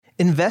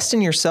Invest in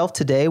yourself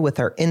today with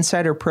our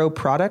Insider Pro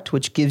product,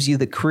 which gives you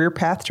the career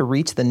path to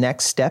reach the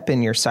next step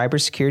in your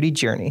cybersecurity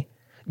journey.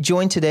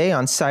 Join today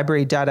on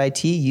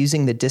cybrary.it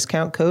using the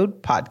discount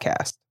code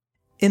podcast.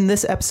 In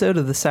this episode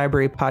of the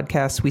Cybrary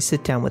podcast, we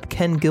sit down with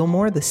Ken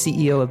Gilmour, the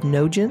CEO of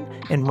Nogin,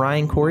 and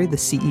Ryan Corey, the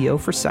CEO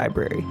for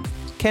Cybrary.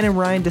 Ken and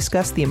Ryan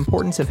discuss the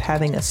importance of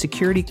having a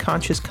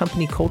security-conscious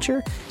company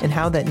culture and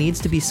how that needs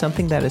to be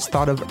something that is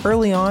thought of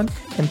early on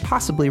and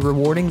possibly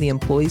rewarding the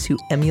employees who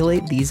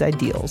emulate these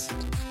ideals.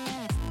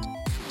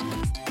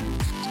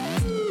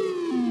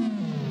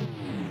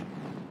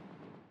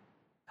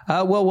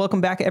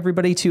 Welcome back,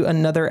 everybody, to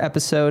another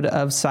episode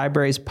of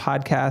Cybrary's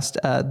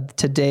podcast.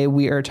 Today,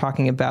 we are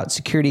talking about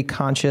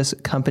security-conscious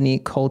company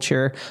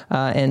culture.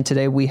 And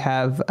today, we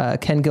have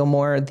Ken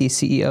Gilmour, the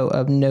CEO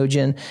of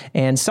Nogin,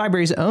 and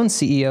Cybrary's own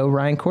CEO,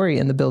 Ryan Corey,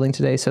 in the building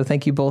today. So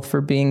thank you both for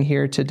being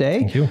here today.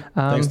 Thank you.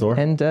 Thanks, Thor.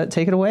 And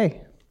take it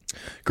away.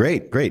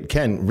 Great.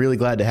 Ken, really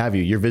glad to have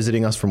you. You're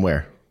visiting us from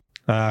where?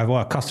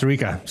 Costa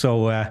Rica.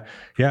 So,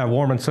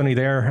 warm and sunny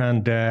there,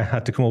 and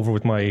had to come over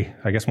with my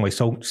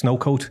snow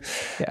coat.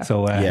 Yeah.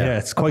 So,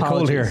 it's quite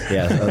cold here.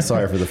 Yeah,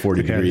 sorry for the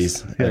 40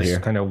 degrees here. Here.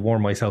 Kind of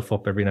warm myself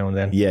up every now and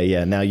then.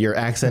 Yeah. Now, your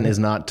accent is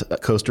not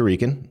Costa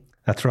Rican.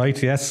 That's right.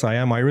 Yes, I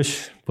am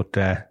Irish, but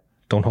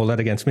don't hold that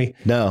against me.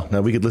 No,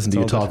 we could listen to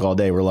you talk all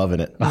day. We're loving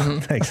it.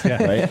 Thanks.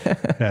 Yeah. Right?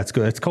 Yeah, it's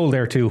good. It's cold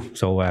there too.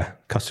 So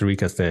Costa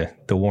Rica is the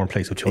warm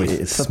place of choice.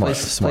 It's a smart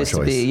place choice.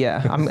 To be.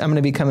 Yeah, I'm going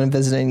to be coming and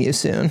visiting you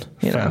soon.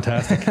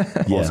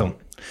 Fantastic. Awesome.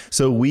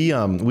 So we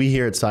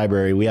here at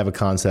Cybrary, we have a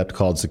concept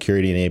called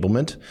security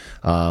enablement,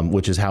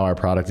 which is how our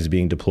product is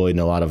being deployed in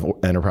a lot of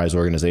enterprise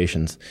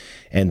organizations.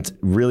 And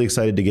really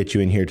excited to get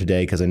you in here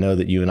today because I know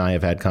that you and I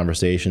have had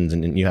conversations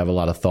and you have a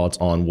lot of thoughts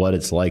on what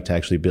it's like to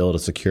actually build a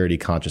security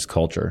conscious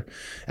culture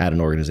at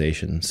an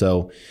organization.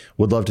 So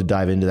would love to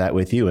dive into that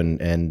with you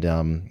and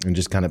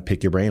just kind of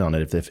pick your brain on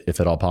it if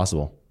at all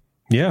possible.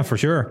 Yeah, for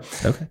sure.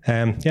 Okay.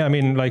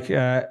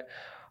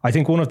 I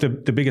think one of the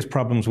biggest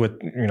problems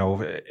with,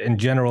 in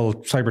general,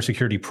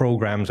 cybersecurity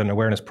programs and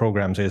awareness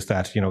programs is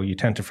that, you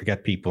tend to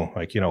forget people.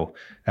 Like,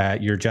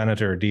 your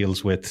janitor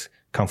deals with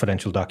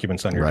confidential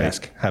documents on your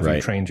desk. Have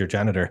you trained your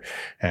janitor?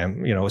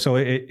 So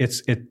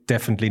it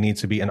definitely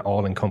needs to be an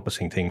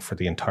all-encompassing thing for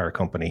the entire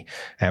company.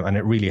 And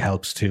it really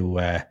helps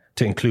to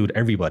include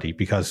everybody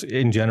because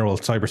in general,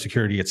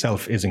 cybersecurity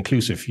itself is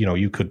inclusive.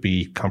 You could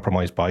be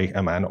compromised by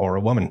a man or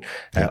a woman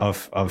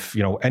of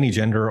any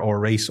gender or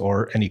race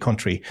or any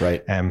country.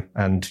 Right.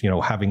 And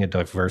having a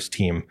diverse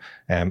team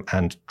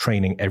and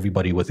training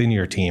everybody within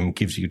your team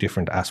gives you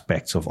different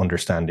aspects of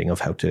understanding of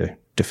how to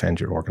defend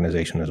your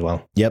organization as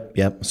well.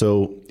 Yep.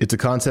 So it's a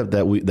concept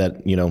that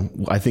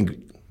I think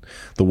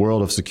the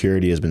world of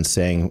security has been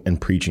saying and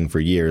preaching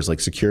for years, like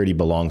security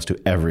belongs to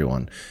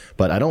everyone.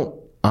 But I don't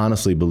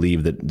honestly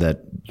believe that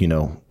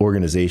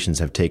organizations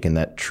have taken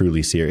that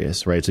truly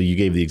serious, right? So you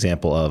gave the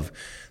example of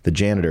the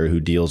janitor who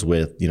deals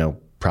with,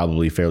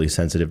 probably fairly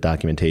sensitive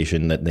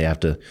documentation that they have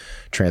to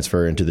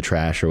transfer into the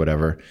trash or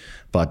whatever.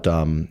 But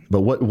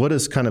what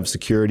does kind of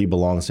security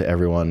belongs to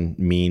everyone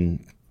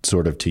mean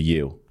sort of to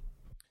you?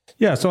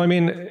 Yeah. So,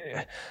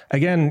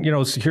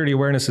 again, security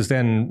awareness is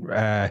then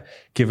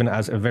given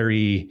as a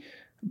very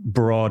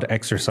broad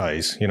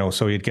exercise,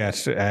 so you'd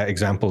get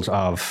examples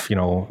of,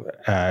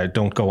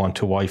 don't go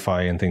onto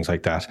Wi-Fi and things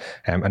like that.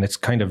 And it's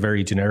kind of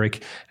very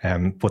generic.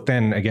 But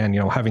then again,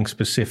 having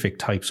specific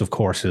types of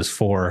courses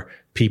for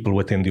people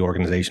within the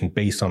organization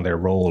based on their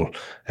role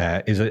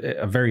is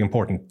a very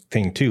important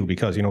thing too,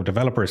 because,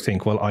 developers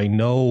think, well, I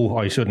know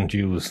I shouldn't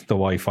use the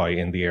Wi-Fi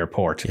in the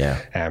airport.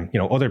 Yeah.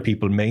 Other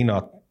people may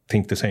not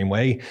think the same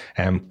way,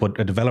 but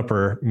a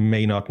developer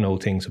may not know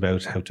things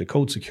about how to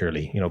code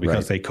securely,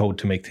 because they code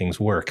to make things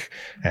work,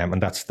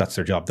 and that's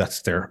their job.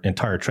 That's their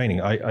entire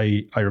training.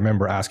 I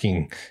remember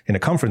asking in a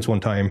conference one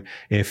time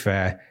if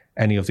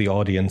any of the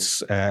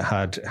audience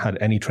had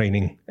any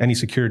training, any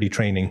security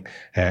training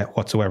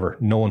whatsoever.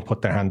 No one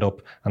put their hand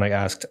up, and I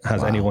asked,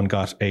 has anyone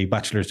got a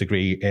bachelor's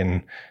degree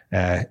in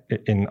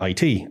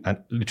IT?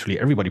 And literally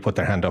everybody put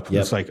their hand up.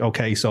 Yep. It's like,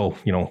 okay, so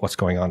what's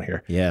going on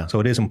here? Yeah.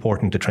 So it is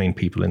important to train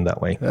people in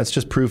that way. That's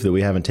just proof that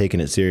we haven't taken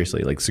it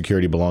seriously. Like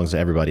security belongs to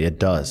everybody. It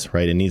does,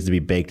 right? It needs to be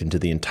baked into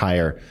the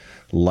entire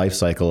life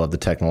cycle of the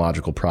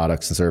technological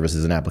products and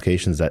services and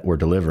applications that we're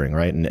delivering,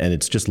 right? And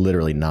it's just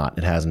literally not.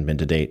 It hasn't been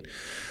to date.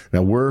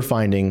 Now, we're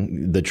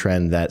finding the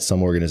trend that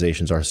some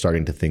organizations are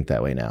starting to think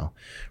that way now,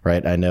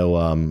 right? I know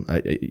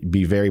I'd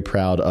be very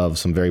proud of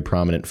some very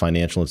prominent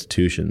financial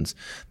institutions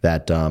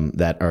that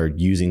are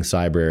using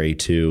Cybrary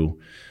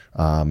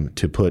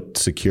to put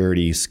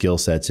security skill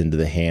sets into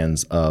the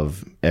hands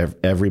of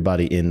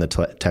everybody in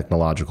the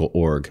technological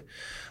org.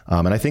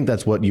 And I think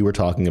that's what you were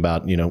talking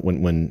about,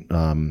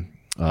 when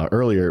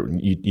earlier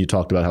you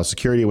talked about how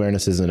security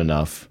awareness isn't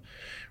enough.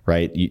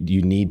 Right,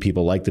 you need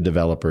people like the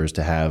developers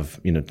to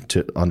have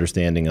to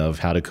understanding of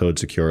how to code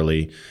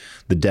securely.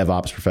 The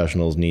DevOps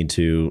professionals need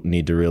to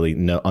really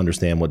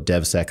understand what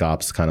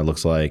DevSecOps kind of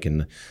looks like,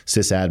 and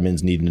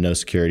sysadmins need to know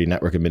security,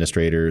 network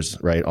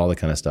administrators, right, all that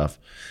kind of stuff.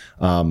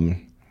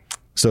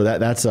 So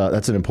that's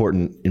an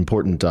important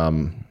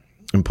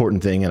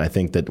thing, and I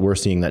think that we're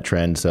seeing that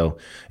trend. So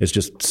it's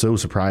just so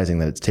surprising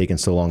that it's taken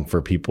so long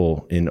for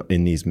people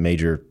in these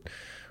major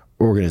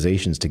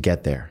organizations to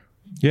get there.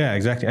 Yeah,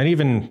 exactly. And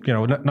even,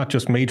 not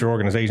just major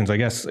organizations, I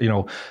guess,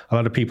 a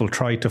lot of people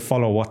try to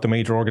follow what the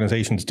major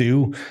organizations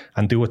do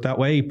and do it that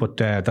way, but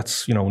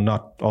that's,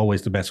 not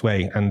always the best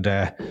way. And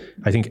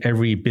I think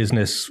every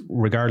business,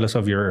 regardless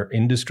of your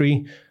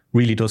industry,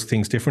 really does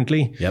things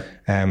differently. Yep.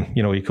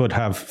 You could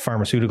have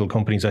pharmaceutical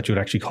companies that you would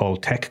actually call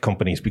tech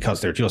companies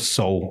because they're just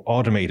so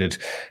automated,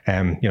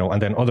 and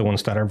then other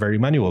ones that are very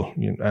manual.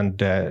 And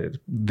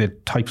the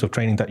types of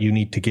training that you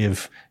need to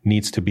give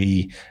needs to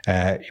be,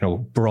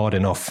 broad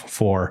enough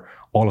for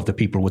all of the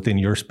people within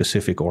your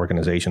specific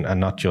organization and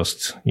not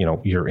just,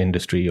 your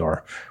industry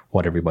or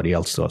what everybody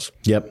else does.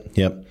 Yep.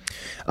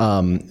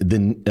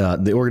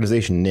 The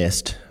organization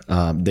NIST,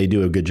 they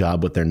do a good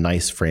job with their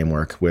NICE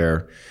framework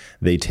where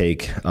they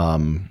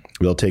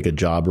they'll take a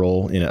job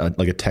role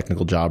like a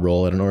technical job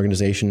role at an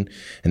organization,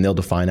 and they'll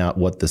define out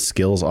what the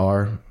skills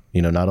are,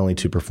 not only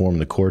to perform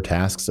the core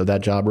tasks of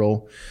that job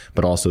role,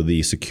 but also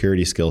the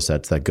security skill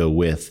sets that go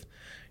with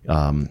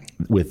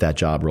that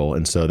job role.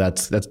 And so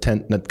that's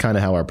kind of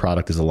how our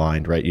product is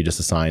aligned, right? You just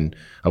assign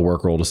a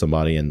work role to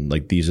somebody, and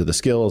like these are the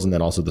skills, and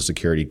then also the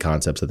security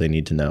concepts that they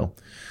need to know.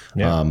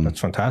 Yeah, that's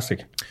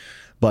fantastic.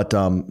 But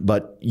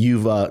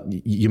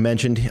you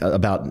mentioned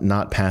about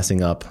not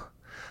passing up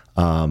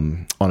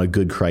on a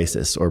good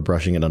crisis or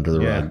brushing it under the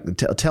rug.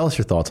 Tell us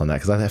your thoughts on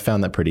that, because I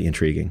found that pretty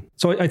intriguing.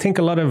 So I think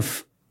a lot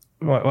of,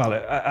 well,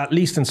 at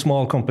least in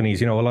small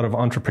companies, a lot of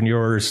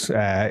entrepreneurs,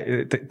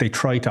 they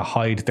try to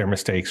hide their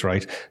mistakes,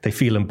 right? They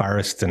feel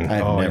embarrassed. And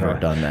I've never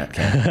done that,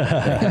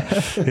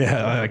 Ken.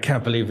 Yeah, I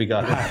can't believe we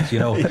got hacked,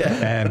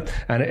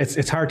 and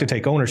it's hard to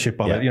take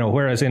ownership of it,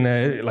 whereas in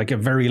a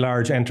very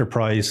large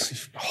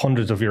enterprise,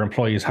 hundreds of your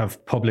employees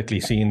have publicly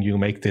seen you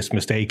make this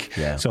mistake.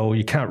 Yeah. So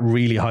you can't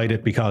really hide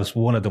it because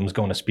one of them is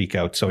going to speak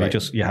out. So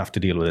you have to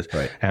deal with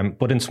it. Right.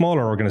 But in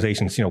smaller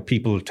organizations,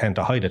 people tend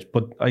to hide it.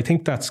 But I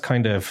think that's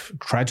kind of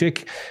tragic.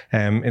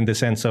 In the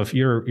sense of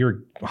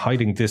you're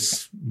hiding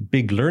this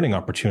big learning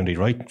opportunity,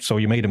 right? So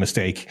you made a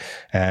mistake.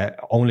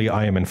 Only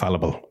I am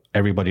infallible.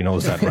 Everybody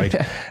knows that, right?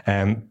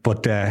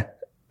 But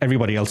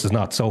everybody else is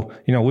not. So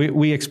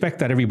we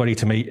expect everybody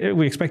to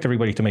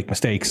make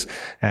mistakes.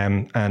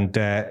 And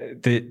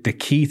the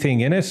key thing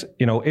in it,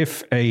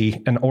 if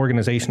an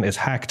organization is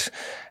hacked,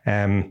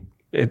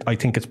 I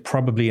think it's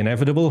probably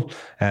inevitable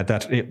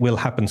that it will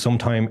happen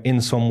sometime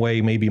in some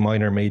way, maybe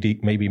minor,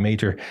 maybe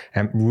major.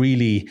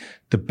 Really,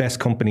 the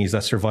best companies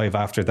that survive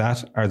after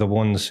that are the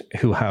ones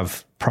who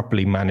have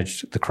properly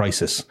managed the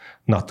crisis,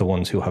 not the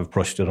ones who have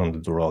brushed it under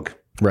the rug.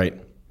 Right.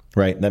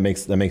 That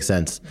makes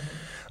sense.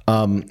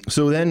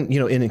 So then,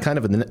 in kind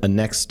of a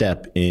next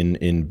step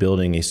in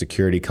building a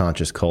security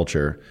conscious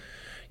culture,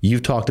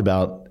 you've talked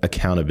about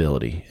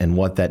accountability and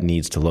what that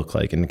needs to look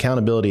like. And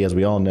accountability, as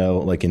we all know,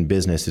 like in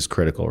business, is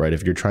critical, right?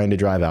 If you're trying to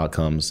drive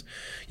outcomes,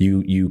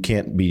 you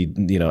can't be,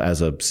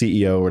 as a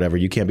CEO or whatever,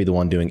 you can't be the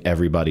one doing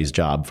everybody's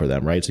job for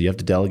them, right? So you have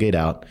to delegate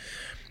out.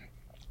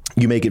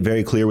 You make it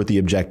very clear what the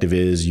objective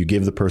is. You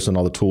give the person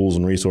all the tools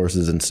and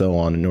resources and so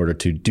on in order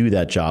to do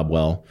that job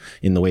well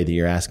in the way that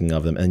you're asking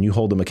of them, and you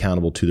hold them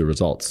accountable to the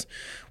results.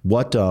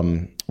 What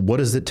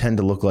does it tend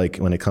to look like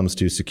when it comes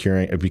to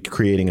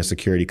creating a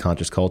security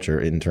conscious culture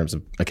in terms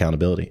of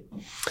accountability?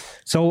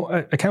 So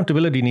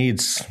accountability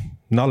needs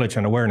knowledge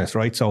and awareness,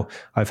 right? So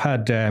I've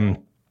had,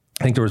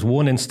 I think there was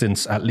one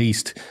instance at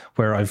least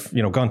where I've,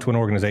 gone to an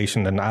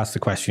organization and asked the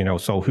question,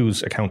 so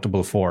who's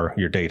accountable for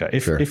your data?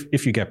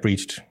 If you get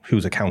breached,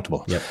 who's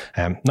accountable?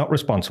 Yep. Not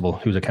responsible,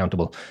 who's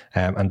accountable?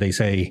 And they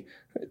say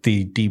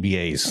the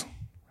DBAs.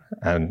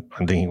 And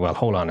I'm thinking, well,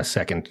 hold on a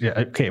second. Yeah,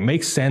 okay, it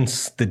makes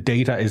sense. The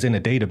data is in a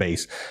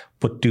database,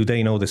 but do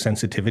they know the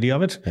sensitivity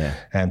of it? Yeah.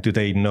 And do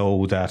they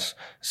know that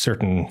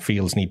certain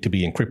fields need to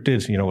be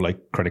encrypted,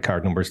 like credit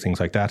card numbers, things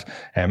like that?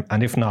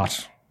 And if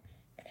not,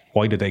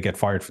 why did they get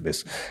fired for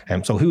this?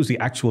 So who's the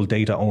actual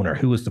data owner?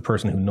 Who is the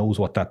person who knows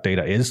what that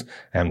data is?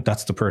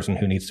 That's the person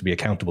who needs to be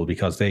accountable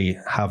because they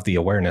have the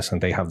awareness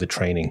and they have the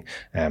training,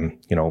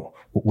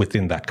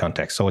 within that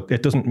context. So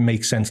it doesn't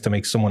make sense to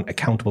make someone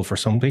accountable for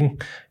something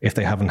if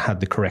they haven't had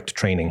the correct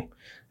training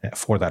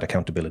for that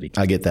accountability.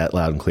 I get that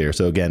loud and clear.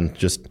 So again,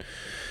 just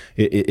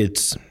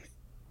it's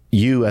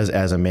you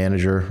as a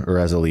manager or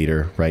as a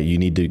leader, right? You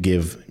need to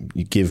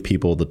give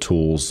people the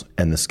tools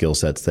and the skill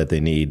sets that they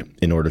need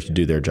in order to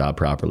do their job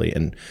properly.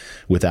 And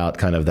without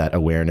kind of that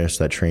awareness,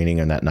 that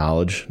training, and that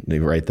knowledge,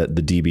 right? That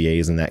the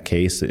DBAs in that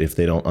case, if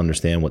they don't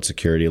understand what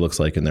security looks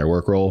like in their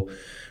work role,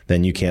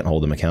 then you can't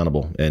hold them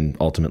accountable. And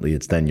ultimately,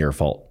 it's then your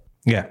fault.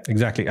 Yeah,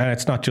 exactly. And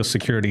it's not just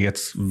security,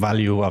 it's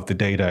value of the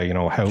data,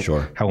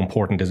 how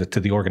important is it to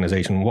the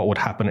organization? What would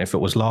happen if it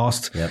was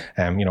lost? Yep.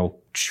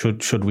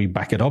 Should we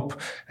back it up?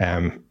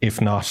 If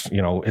not,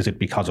 is it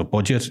because of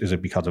budget? Is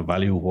it because of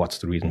value? What's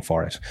the reason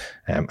for it?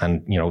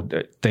 And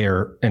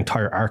their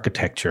entire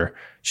architecture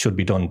should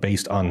be done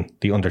based on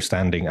the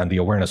understanding and the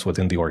awareness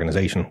within the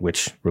organization,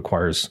 which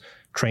requires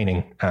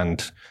training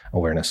and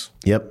awareness.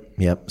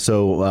 Yep.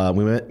 So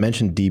we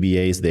mentioned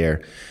DBAs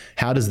there.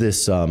 How does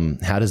this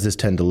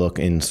tend to look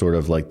in sort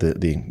of like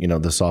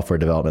the software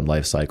development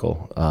life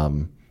cycle?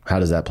 How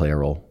does that play a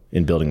role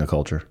in building a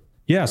culture?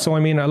 Yeah, so I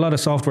mean, a lot of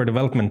software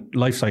development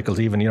life cycles,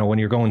 even when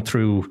you're going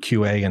through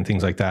QA and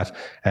things like that,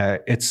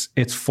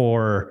 it's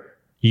for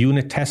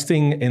unit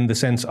testing in the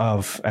sense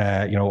of,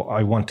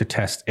 I want to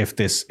test if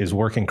this is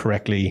working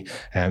correctly.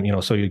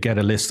 So you get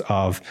a list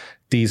of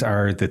these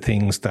are the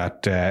things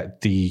that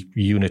the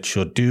unit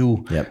should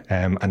do,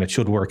 and it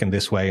should work in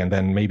this way. And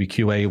then maybe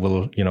QA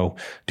will,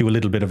 do a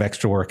little bit of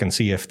extra work and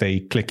see if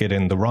they click it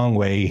in the wrong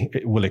way,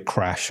 will it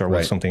crash or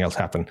will something else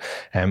happen?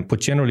 But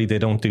generally, they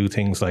don't do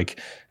things like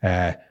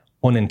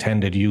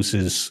unintended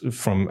uses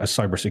from a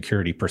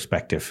cybersecurity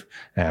perspective,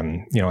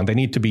 and they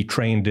need to be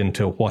trained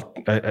into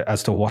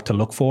as to what to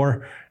look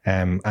for,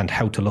 and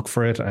how to look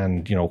for it,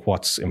 and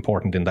what's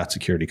important in that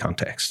security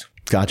context.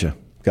 Gotcha.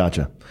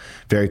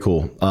 Very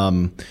cool.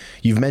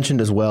 You've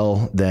mentioned as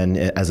well, then,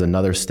 as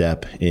another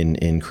step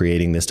in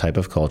creating this type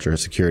of culture,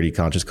 security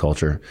conscious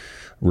culture,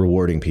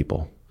 rewarding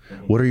people.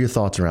 What are your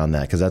thoughts around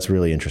that? Because that's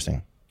really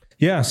interesting.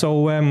 Yeah.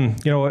 So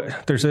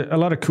there's a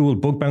lot of cool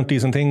bug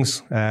bounties and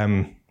things.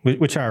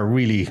 Which are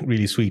really,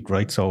 really sweet,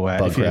 right? So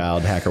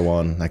BugCrowd,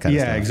 HackerOne, that kind of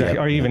stuff. Yeah, exactly.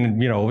 Or even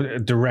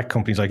direct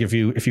companies, like if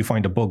you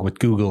find a bug with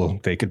Google,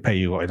 they could pay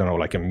you, I don't know,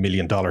 like $1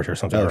 million or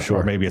something.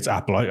 Or maybe it's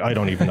Apple. I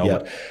don't even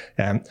know.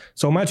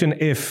 So imagine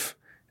if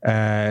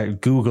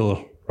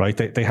Google, right?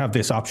 They have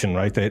this option,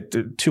 right?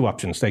 Two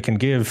options. They can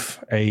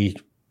give a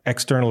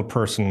external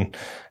person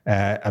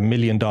 $1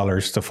 million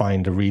to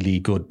find a really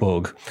good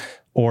bug,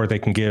 or they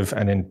can give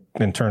an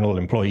internal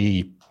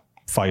employee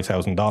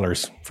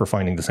 $5,000 for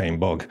finding the same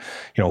bug.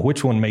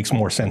 Which one makes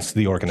more sense to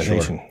the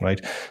organization, right?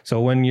 So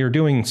when you're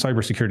doing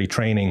cybersecurity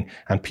training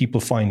and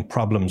people find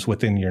problems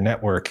within your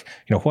network,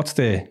 what's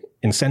the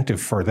incentive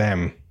for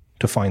them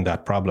to find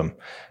that problem?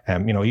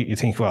 You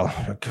think, well,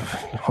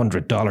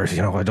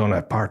 $100, I don't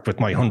have part with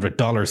my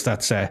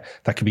 $100.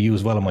 That could be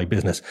used well in my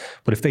business.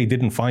 But if they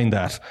didn't find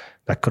that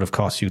could have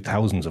cost you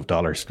thousands of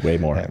dollars. Way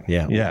more.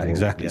 Yeah,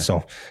 exactly. Yeah.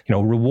 So,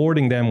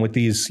 rewarding them with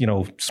these,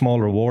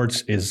 small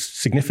rewards is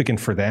significant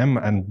for them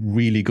and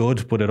really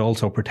good, but it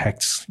also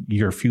protects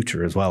your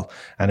future as well.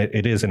 And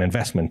it is an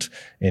investment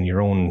in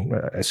your own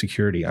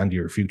security and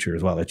your future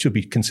as well. It should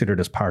be considered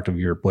as part of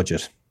your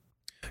budget.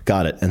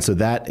 Got it. And so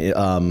that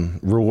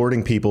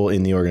rewarding people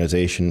in the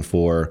organization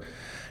for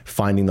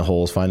finding the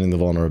holes, finding the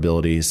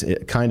vulnerabilities,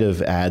 it kind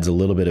of adds a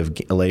little bit of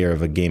a layer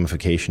of a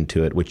gamification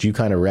to it, which you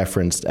kind of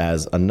referenced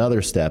as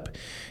another step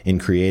in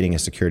creating a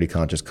security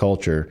conscious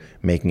culture,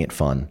 making it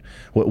fun.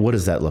 What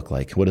does that look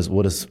like? What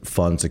is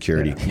fun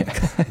security?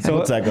 So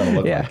what's that going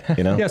to look like?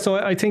 Yeah. So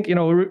I think,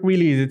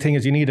 really the thing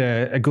is you need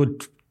a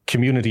good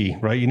community,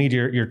 right? You need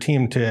your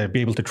team to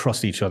be able to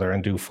trust each other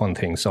and do fun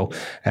things. So,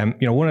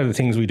 one of the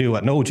things we do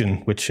at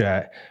Nogen, which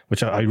I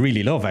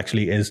really love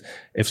actually, is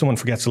if someone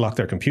forgets to lock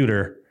their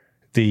computer,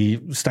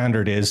 the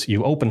standard is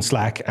you open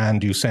Slack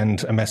and you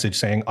send a message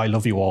saying, I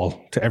love you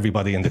all to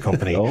everybody in the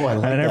company. Oh, I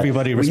like and that.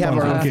 everybody responds.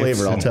 We have our own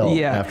flavor, I'll tell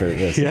after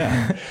this.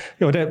 Yeah.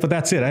 But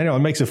that's it. I know it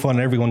makes it fun.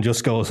 Everyone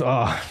just goes,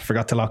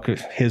 forgot to lock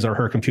his or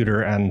her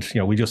computer. And,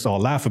 we just all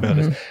laugh about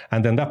it.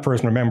 And then that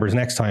person remembers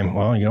next time,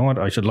 well, you know what?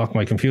 I should lock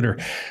my computer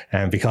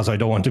because I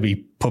don't want to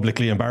be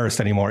publicly embarrassed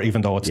anymore,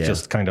 even though it's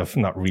just kind of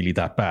not really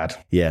that bad.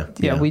 Yeah,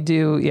 we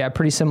do. Yeah,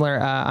 pretty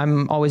similar.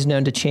 I'm always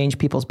known to change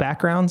people's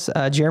backgrounds.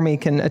 Jeremy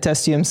can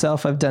attest to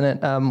himself. I've done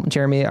it.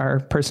 Jeremy,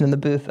 our person in the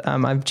booth,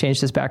 I've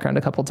changed his background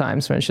a couple of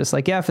times when it's just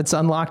like, if it's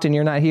unlocked and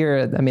you're not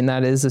here,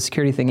 that is a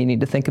security thing you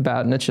need to think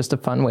about. And it's just a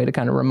fun way to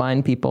kind of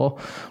remind people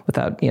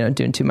without,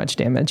 doing too much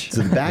damage.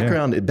 So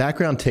the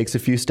background takes a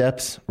few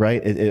steps,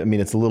 right?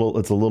 It's a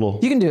little.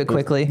 You can do it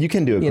quickly. You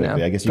can do it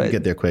quickly. I guess you can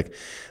get there quick.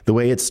 The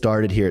way it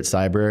started here at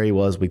Cybrary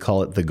was we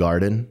call it the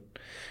garden,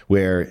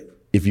 where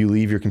if you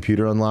leave your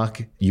computer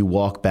unlocked, you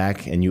walk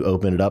back and you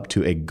open it up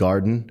to a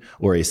garden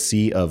or a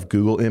sea of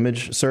Google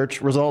image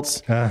search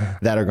results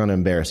that are going to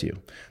embarrass you.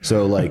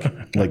 So like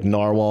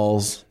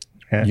narwhals,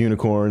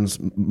 unicorns,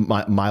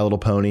 My Little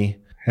Pony,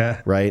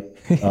 right?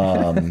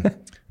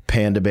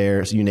 Panda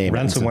bears, you name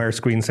ransomware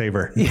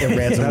screensaver.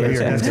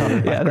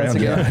 Ransomware.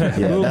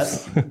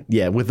 That's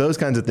good. With those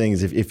kinds of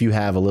things, if you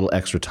have a little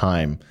extra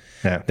time,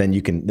 then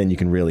you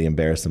can really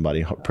embarrass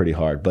somebody pretty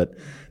hard. But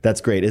that's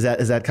great. Is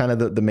that kind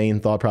of the main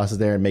thought process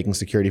there, and making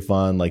security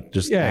fun, like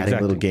just adding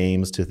little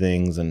games to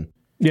things and.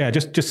 Yeah,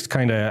 just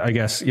kind of, I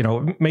guess,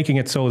 making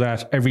it so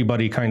that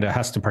everybody kind of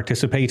has to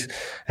participate.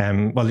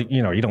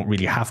 You don't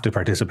really have to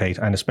participate.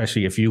 And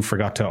especially if you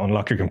forgot to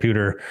unlock your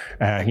computer,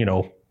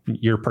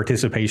 your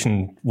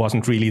participation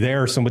wasn't really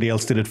there. Somebody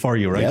else did it for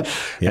you, right?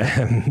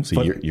 Yep.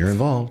 So you're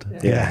involved.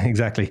 Yeah,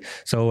 exactly.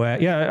 So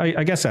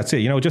I guess that's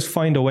it. Just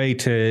find a way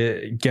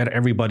to get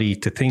everybody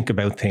to think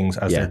about things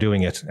as they're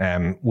doing it,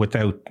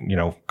 without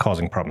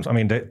causing problems. I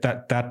mean,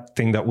 that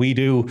thing that we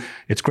do,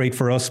 it's great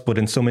for us, but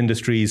in some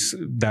industries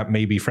that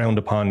may be frowned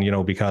upon,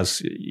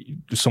 because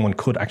someone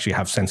could actually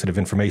have sensitive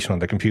information on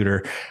the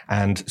computer,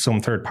 and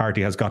some third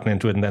party has gotten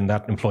into it, and then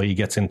that employee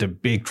gets into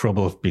big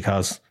trouble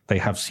because they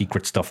have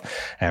secret stuff.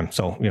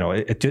 So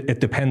it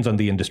depends on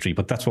the industry,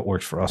 but that's what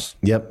works for us.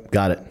 Yep,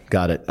 got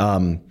it.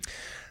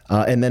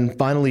 And then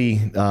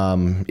finally,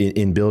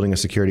 in building a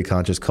security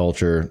conscious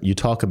culture, you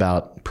talk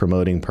about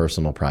promoting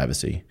personal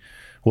privacy.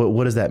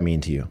 What does that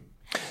mean to you?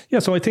 Yeah,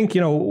 so I think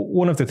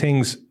one of the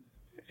things,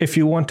 if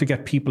you want to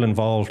get people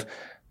involved,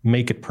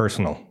 make it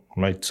personal,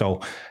 right?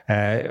 So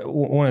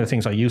one of the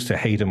things I used to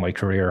hate in my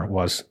career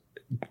was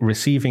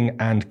receiving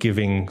and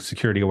giving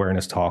security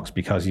awareness talks,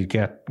 because you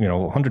get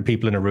 100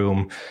 people in a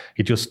room,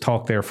 you just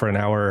talk there for an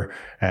hour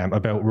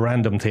about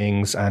random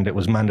things, and it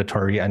was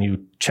mandatory, and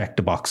you check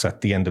the box at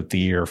the end of the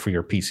year for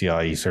your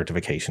PCI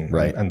certification,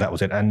 right? And that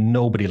was it. And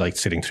nobody liked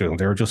sitting through them.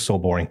 They were just so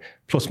boring.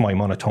 Plus my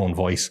monotone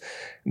voice,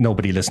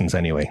 nobody listens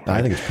anyway.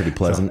 I think it's pretty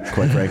pleasant,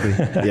 quite frankly.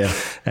 Yeah.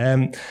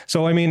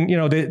 So I mean,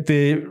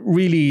 the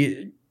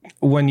really,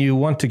 when you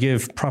want to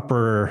give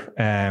proper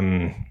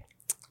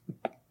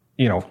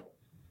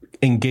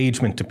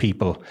engagement to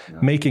people,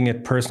 making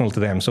it personal to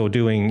them. So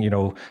doing,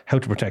 how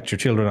to protect your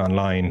children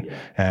online.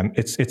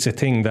 It's a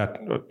thing that,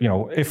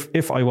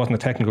 if I wasn't a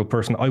technical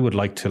person, I would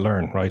like to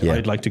learn, right? Yeah.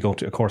 I'd like to go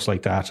to a course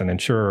like that and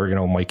ensure,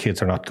 my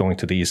kids are not going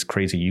to these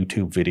crazy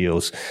YouTube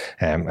videos,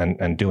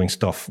 and doing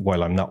stuff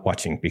while I'm not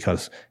watching,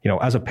 because,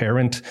 as a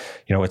parent,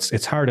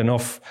 it's hard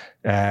enough,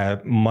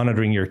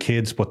 monitoring your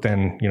kids, but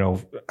then,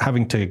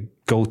 having to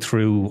go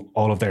through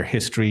all of their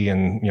history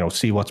and,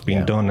 see what's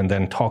being done and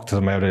then talk to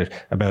them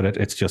about it.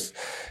 It's just,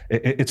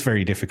 it's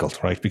very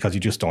difficult, right? Because you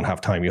just don't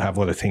have time. You have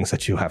other things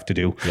that you have to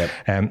do.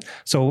 Yep.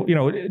 So,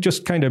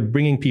 just kind of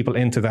bringing people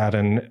into that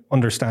and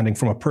understanding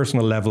from a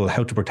personal level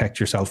how to protect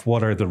yourself,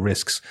 what are the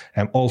risks,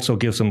 also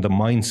gives them the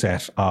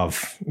mindset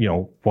of,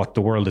 what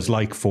the world is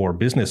like for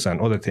business and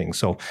other things.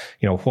 So,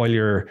 while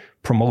you're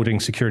promoting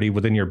security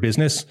within your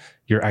business,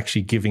 you're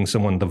actually giving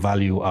someone the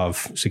value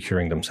of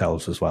securing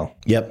themselves as well.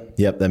 Yep.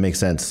 That makes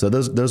sense. So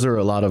those are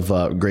a lot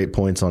of great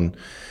points on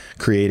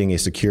creating a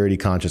security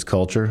conscious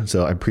culture.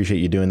 So I appreciate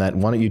you doing that.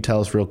 Why don't you tell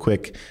us real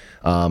quick,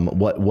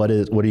 what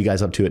are you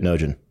guys up to at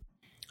Nogen?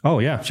 Oh,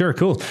 yeah, sure.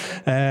 Cool.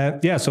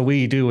 So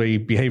we do a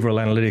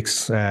behavioral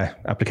analytics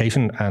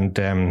application.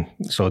 And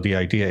so the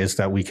idea is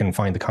that we can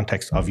find the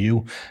context of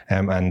you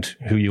and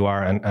who you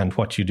are and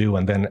what you do.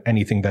 And then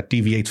anything that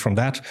deviates from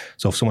that.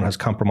 So if someone has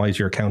compromised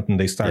your account and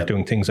they start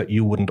doing things that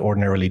you wouldn't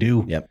ordinarily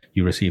do,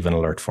 you receive an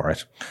alert for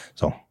it.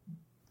 So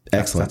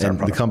excellent. And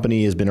the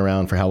company has been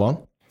around for how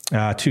long?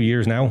 2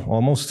 years now,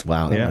 almost.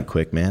 Wow, that went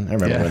quick, man. I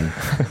remember when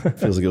it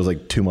feels like it was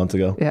like 2 months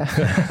ago.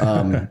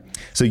 Yeah.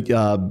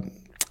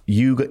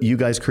 You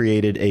guys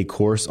created a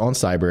course on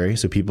Cybrary,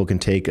 so people can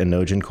take a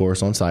Nogen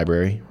course on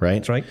Cybrary,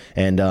 right? That's right.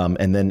 And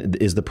then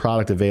is the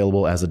product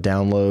available as a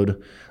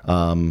download,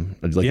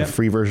 a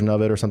free version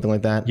of it or something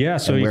like that? Yeah,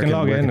 so you can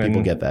log in. Where can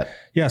people get that?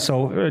 Yeah,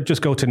 so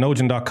just go to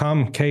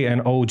Nogen.com,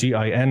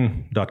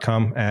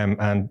 KNOGIN.com,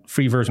 and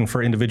free version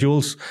for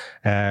individuals.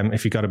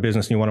 If you've got a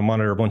business and you want to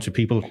monitor a bunch of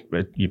people,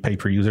 you pay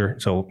per user,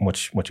 so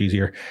much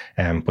easier.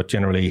 But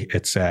generally,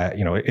 it's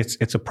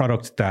a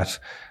product that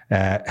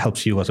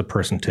helps you as a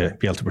person to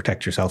be able to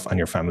protect yourself and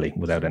your family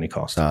without any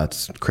cost.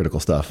 It's critical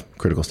stuff.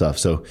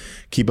 So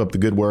keep up the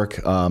good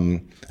work.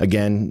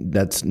 Again,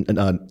 that's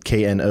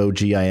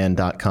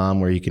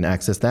KNOGIN.com where you can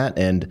access that,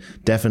 and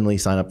definitely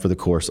sign up for the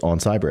course on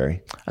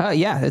Cybrary.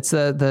 It's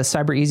the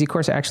Cyber Easy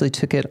course. I actually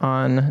took it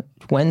on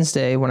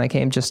Wednesday when I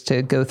came just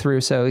to go through.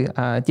 So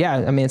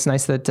it's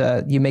nice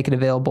that you make it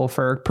available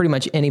for pretty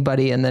much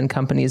anybody, and then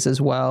companies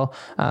as well.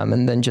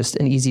 And then just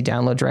an easy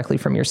download directly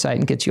from your site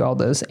and gets you all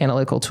those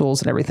analytical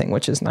tools and everything,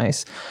 which is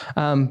nice.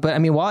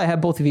 But while I have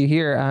both of you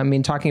here,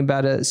 talking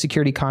about a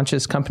security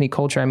conscious company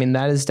culture,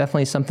 that is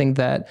definitely something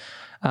that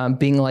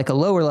being like a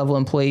lower level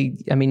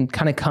employee,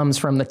 kind of comes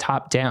from the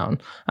top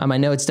down. I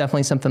know it's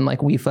definitely something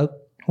like we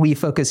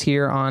focus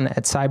here on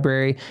at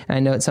Cybrary, and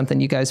I know it's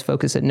something you guys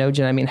focus at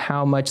Nogen.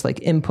 How much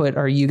input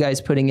are you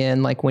guys putting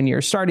in? When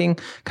you're starting,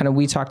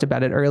 we talked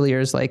about it earlier,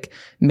 is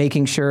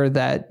making sure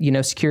that,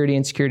 security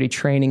and security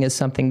training is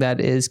something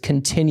that is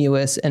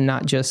continuous and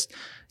not just,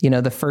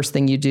 the first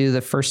thing you do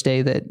the first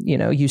day that,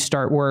 you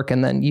start work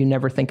and then you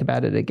never think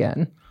about it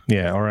again.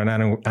 Yeah, or an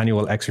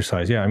annual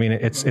exercise. Yeah,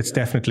 it's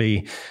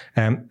definitely,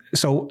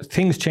 so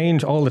things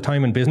change all the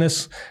time in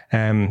business.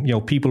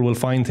 People will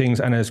find things,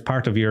 and as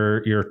part of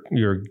your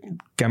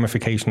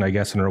gamification, I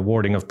guess, and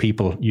rewarding of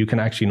people, you can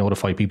actually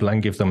notify people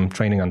and give them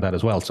training on that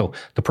as well. So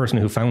the person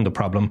who found the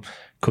problem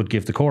could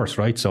give the course,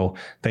 right? So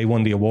they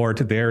won the award.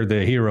 They're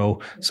the hero.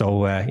 So,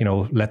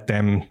 let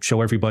them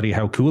show everybody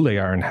how cool they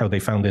are and how they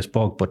found this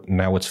bug, but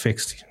now it's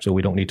fixed. So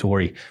we don't need to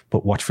worry,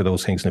 but watch for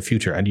those things in the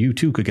future. And you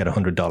too could get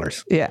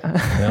 $100.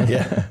 Yeah.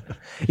 Yeah.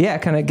 Yeah.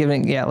 Kind of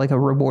giving, like a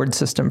reward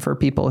system for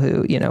people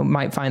who,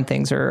 might find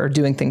things or are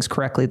doing things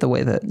correctly the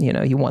way that,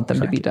 you want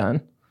them to be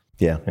done.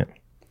 Yeah.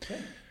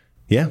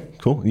 Yeah,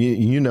 cool.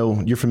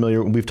 You're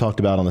familiar. We've talked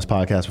about on this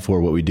podcast before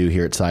what we do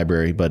here at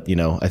Cybrary, but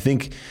I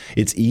think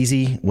it's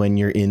easy when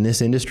you're in this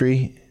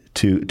industry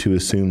to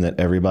assume that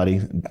everybody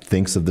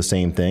thinks of the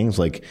same things.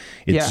 Like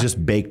it's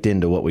just baked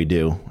into what we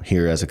do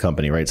here as a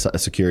company, right?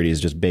 Security is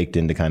just baked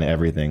into kind of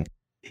everything.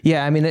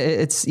 Yeah, I mean,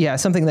 it's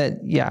something that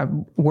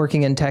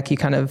working in tech you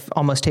kind of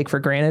almost take for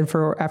granted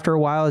after a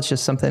while. It's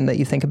just something that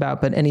you think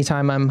about. But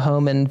anytime I'm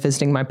home and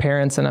visiting my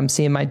parents and I'm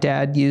seeing my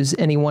dad use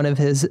any one of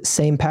his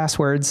same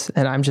passwords,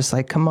 and I'm just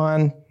like, come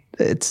on,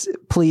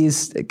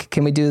 please,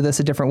 can we do this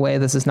a different way?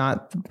 This is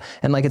not,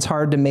 and like it's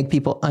hard to make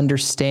people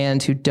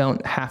understand who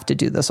don't have to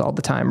do this all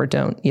the time or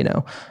don't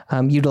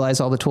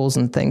utilize all the tools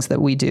and things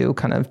that we do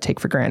kind of take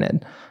for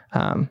granted.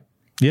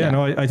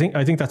 I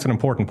think that's an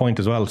important point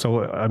as well.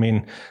 So, I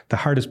mean, the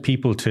hardest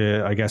people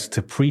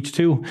to preach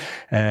to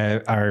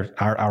are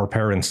our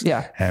parents.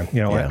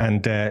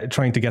 And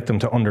trying to get them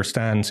to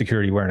understand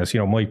security awareness.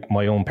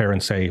 My own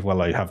parents say,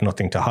 well, I have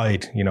nothing to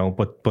hide,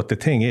 but the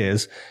thing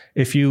is,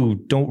 if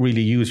you don't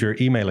really use your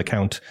email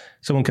account,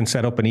 someone can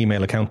set up an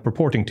email account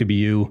purporting to be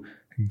you,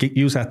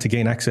 use that to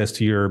gain access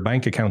to your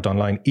bank account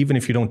online, even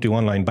if you don't do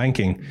online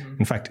banking. Mm-hmm.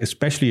 In fact,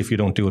 especially if you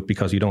don't do it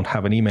because you don't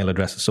have an email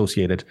address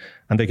associated,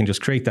 and they can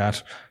just create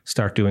that,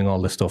 start doing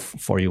all this stuff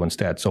for you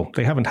instead. So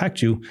they haven't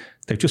hacked you.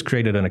 They've just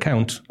created an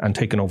account and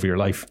taken over your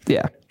life.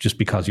 Yeah. Just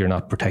because you're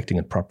not protecting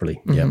it properly.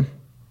 Mm-hmm. Yeah.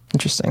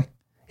 Interesting.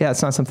 Yeah.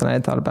 It's not something I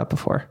had thought about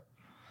before.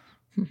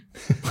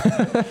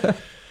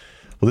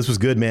 Well, this was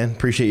good, man.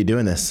 Appreciate you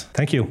doing this.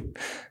 Thank you.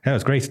 Yeah, it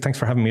was great. Thanks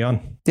for having me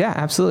on. Yeah,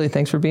 absolutely.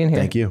 Thanks for being here.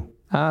 Thank you.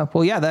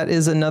 That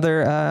is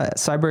another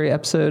Cybrary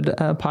episode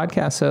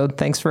podcast. So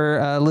thanks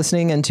for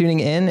listening and tuning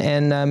in,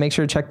 and make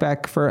sure to check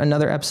back for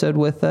another episode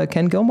with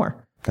Ken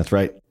Gilmour. That's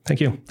right.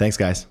 Thank you. Thanks,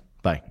 guys.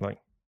 Bye. Bye.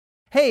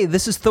 Hey,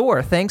 this is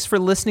Thor. Thanks for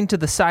listening to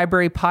the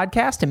Cybrary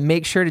podcast, and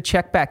make sure to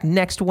check back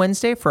next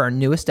Wednesday for our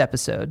newest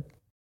episode.